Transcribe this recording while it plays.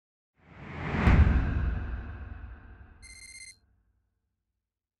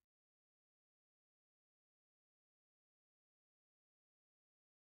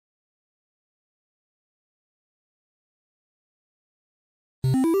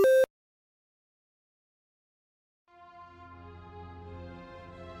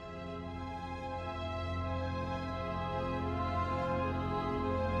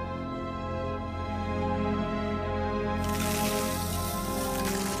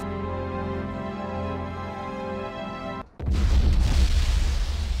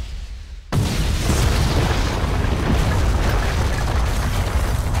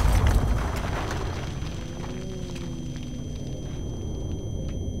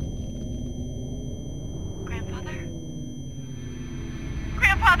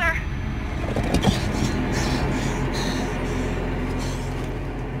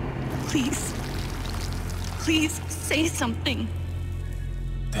Please. Please say something.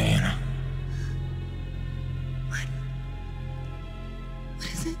 Diana. What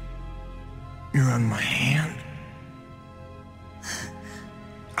is it? You're on my hand.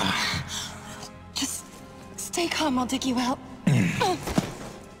 Just stay calm, I'll dig you out.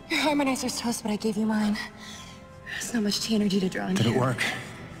 Your harmonizer's toast, but I gave you mine. There's not much T energy to draw on Did here. it work?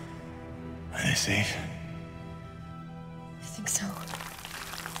 Are they safe? I think so.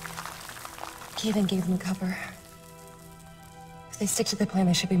 Kaven gave them cover. If they stick to the plan,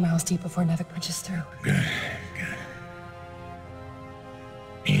 they should be miles deep before Nevik punches through. Good, good.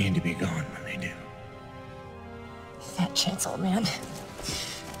 You need to be gone when they do. Fat chance, old man.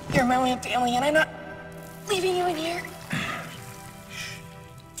 You're my only family, and I'm not leaving you in here.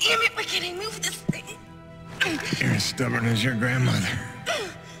 Damn it, why can't I move this thing? You're as stubborn as your grandmother.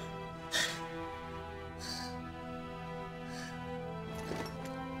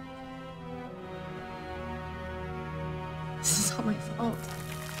 This is all my fault.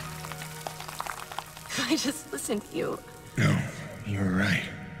 I just listened to you. No, you were right.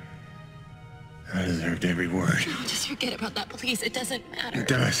 I deserved every word. No, just forget about that, please. It doesn't matter. It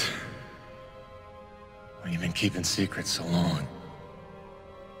does. Well, you've been keeping secrets so long.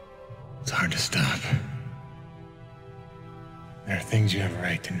 It's hard to stop. There are things you have a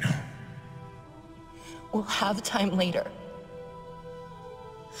right to know. We'll have time later.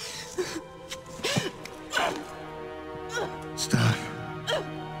 Stop. Come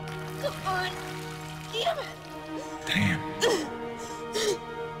on. Damn it. Damn.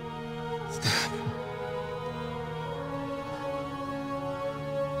 Stop.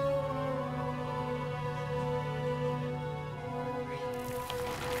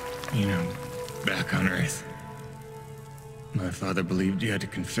 You know, back on Earth, my father believed you had to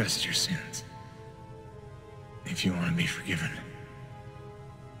confess your sins if you want to be forgiven.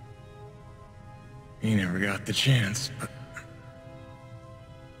 He never got the chance, but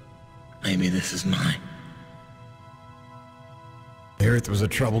maybe this is mine. The Earth was a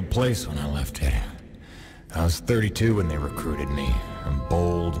troubled place when I left it. I was 32 when they recruited me. A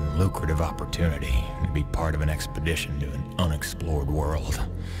bold and lucrative opportunity to be part of an expedition to an unexplored world.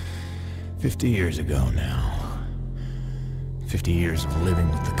 50 years ago now. 50 years of living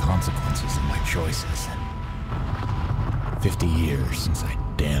with the consequences of my choices. 50 years since I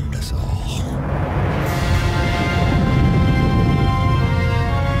damned us all.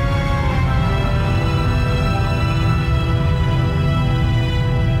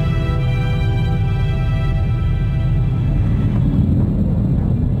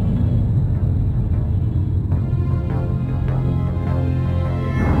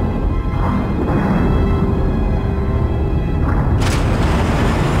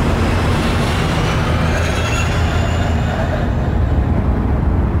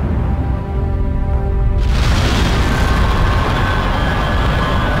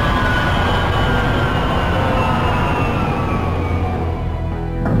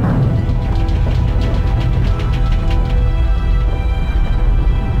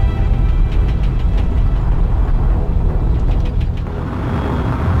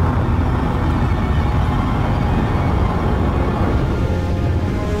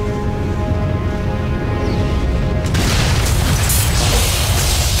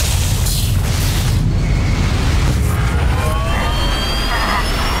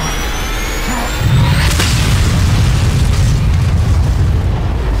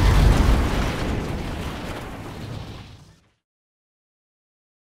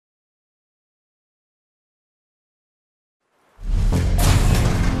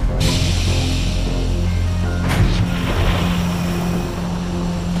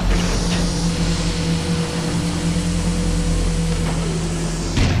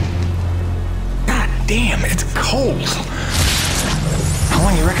 Damn, it's cold. How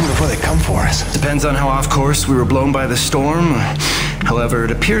long do you reckon before they come for us? Depends on how off course we were blown by the storm. However,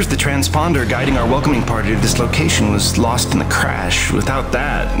 it appears the transponder guiding our welcoming party to this location was lost in the crash. Without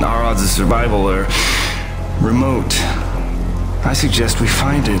that, our odds of survival are remote. I suggest we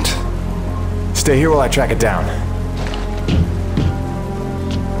find it. Stay here while I track it down.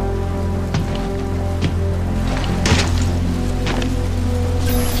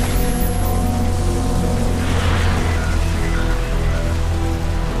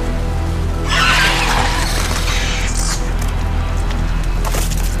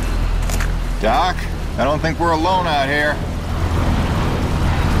 Doc, I don't think we're alone out here.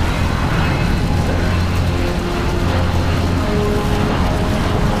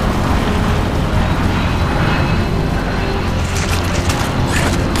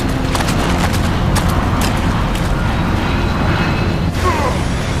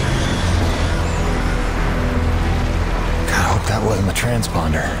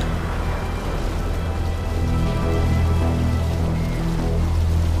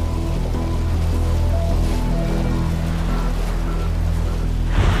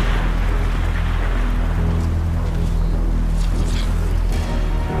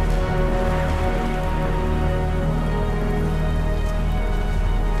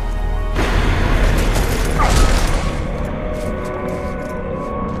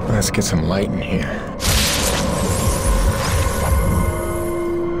 Let's get some light in here.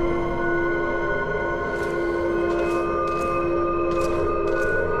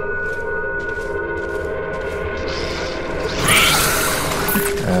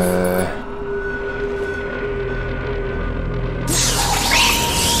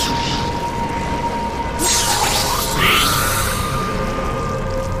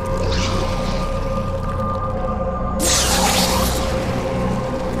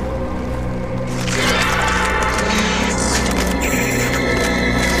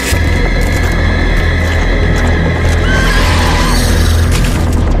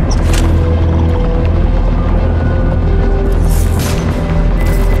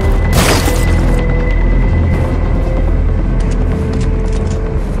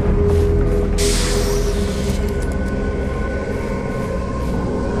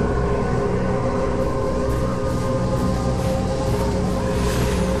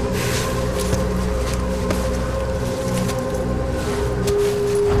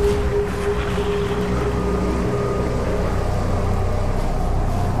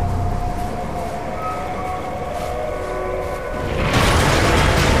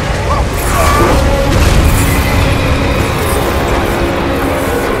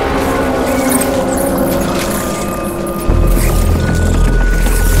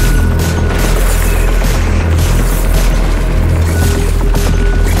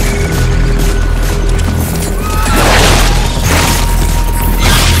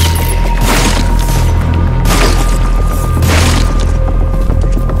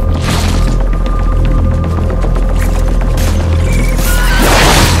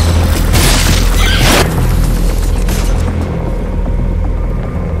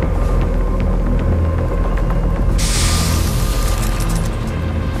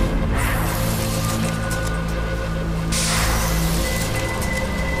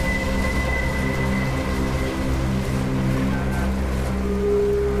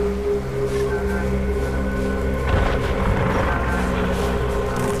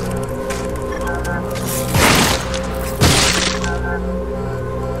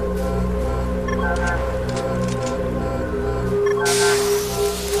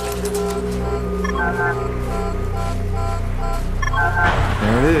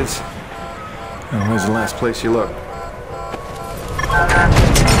 There it is. And where's the last place you looked?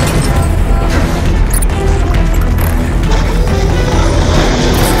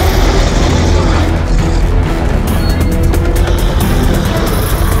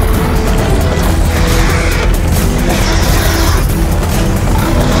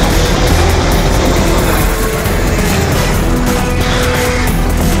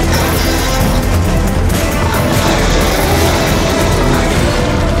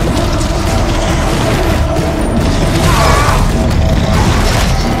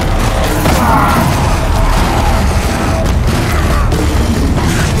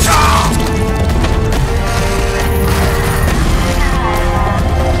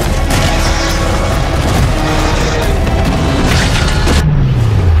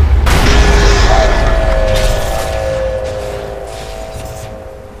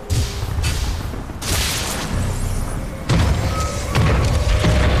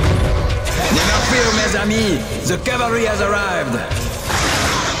 The cavalry has arrived!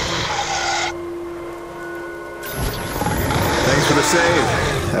 Thanks for the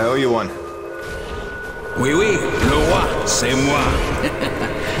save. I owe you one. Oui, oui, le roi, c'est moi.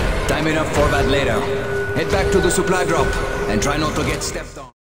 Time enough for that later. Head back to the supply drop and try not to get stepped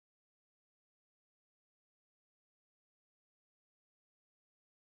on.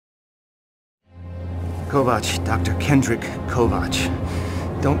 Kovac, Dr. Kendrick Kovac.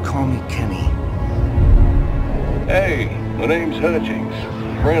 Don't call me Kenny. Hey, my name's Hutchings.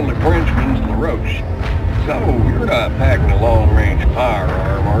 Friendly Frenchman's LaRoche. So, you're not packing a long-range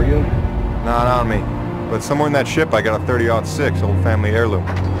firearm, are you? Not on me. But somewhere in that ship I got a 30-06 old family heirloom.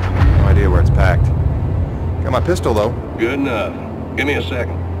 No idea where it's packed. Got my pistol, though. Good enough. Give me a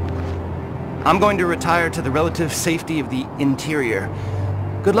second. I'm going to retire to the relative safety of the interior.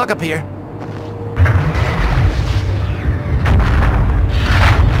 Good luck up here.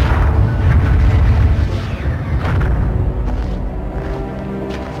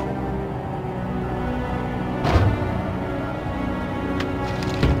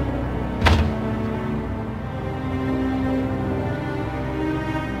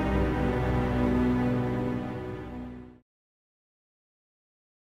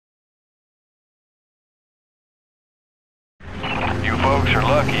 You folks are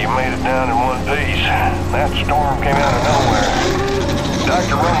lucky you made it down in one piece. That storm came out of nowhere.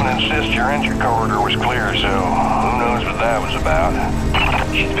 Dr. Roman insists your entry corridor was clear, so who knows what that was about.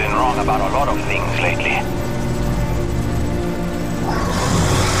 She's been wrong about a lot of things lately.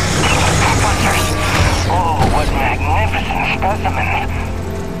 Oh, what magnificent specimens.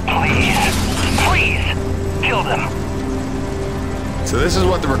 Please, kill them. So this is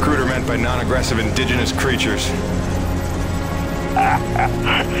what the recruiter meant by non-aggressive indigenous creatures.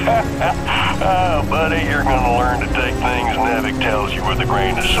 Oh, buddy, you're gonna learn to take things Nevik tells you with a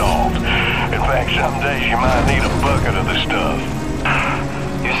grain of salt. In fact, some days you might need a bucket of the stuff.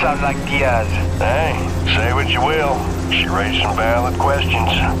 You sound like Diaz. Hey, say what you will. She raised some valid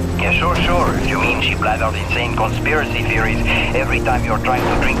questions. Yeah, sure. You mean she blathered insane conspiracy theories every time you're trying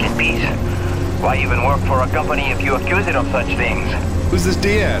to drink in peace? Why even work for a company if you accuse it of such things? Who's this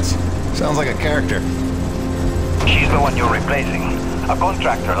Diaz? Sounds like a character. She's the one you're replacing. A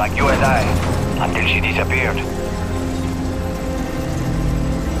contractor like you and I. Until she disappeared.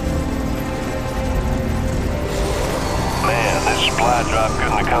 Man, this supply drop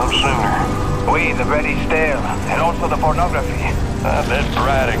couldn't have come sooner. Oui, the bread is stale. And also the pornography. I bet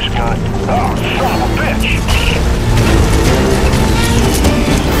Braddock's gonna... Oh, son of a bitch!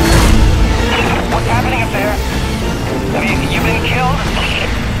 What's happening up there? Have you been killed?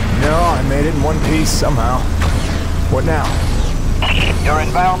 No, I made it in one piece somehow. What now? Your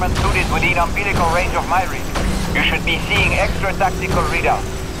environment suit is within umbilical range of my rig. You should be seeing extra tactical readouts.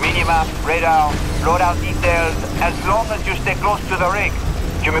 Minimap, radar, loadout details, as long as you stay close to the rig.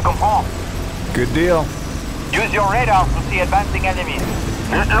 Tu me comprends? Good deal. Use your radar to see advancing enemies.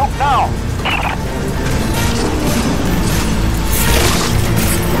 Look now!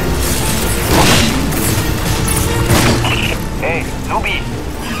 Hey, newbie!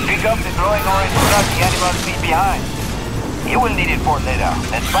 Pick up the glowing orange blood the animals leave behind. You will need it for later,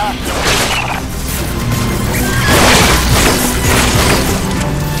 n'est-ce pas?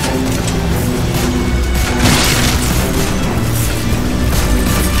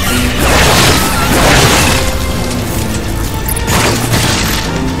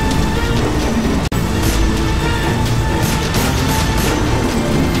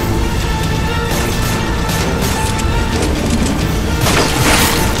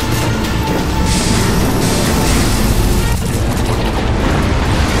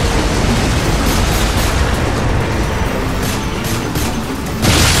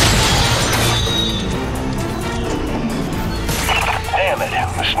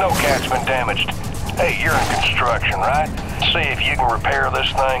 Snowcat's been damaged. Hey, you're in construction, right? See if you can repair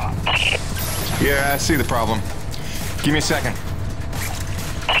this thing. Yeah, I see the problem. Give me a second.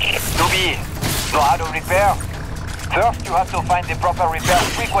 Toby, know how to repair? First, you have to find the proper repair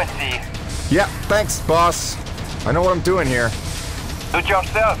frequency. Yeah, thanks, boss. I know what I'm doing here. Do it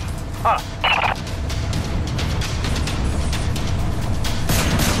yourself. Huh.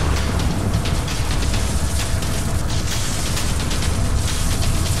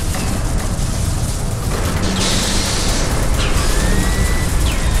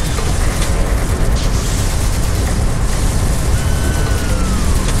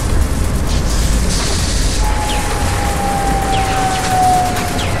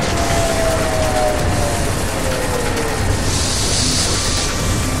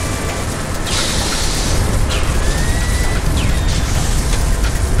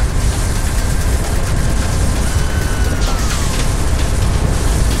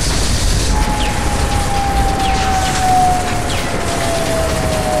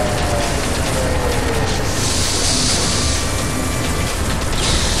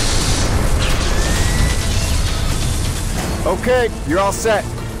 Okay, you're all set.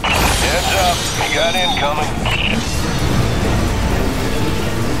 Heads up, you got incoming.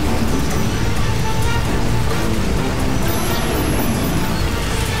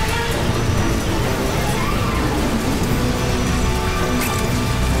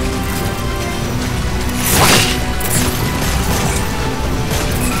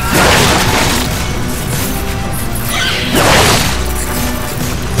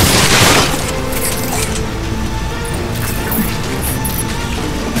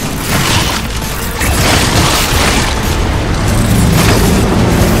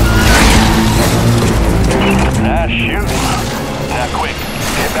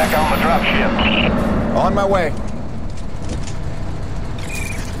 On my way.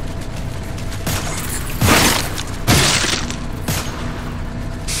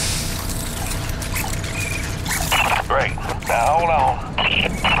 Great. Now hold on.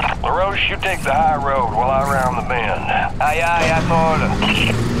 LaRoche, you take the high road while I round the bend. Aye, asshole.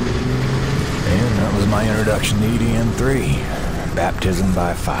 And that was my introduction to EDM3. Baptism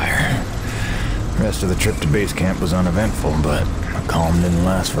by fire. The rest of the trip to base camp was uneventful, but the calm didn't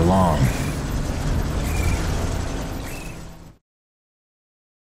last for long.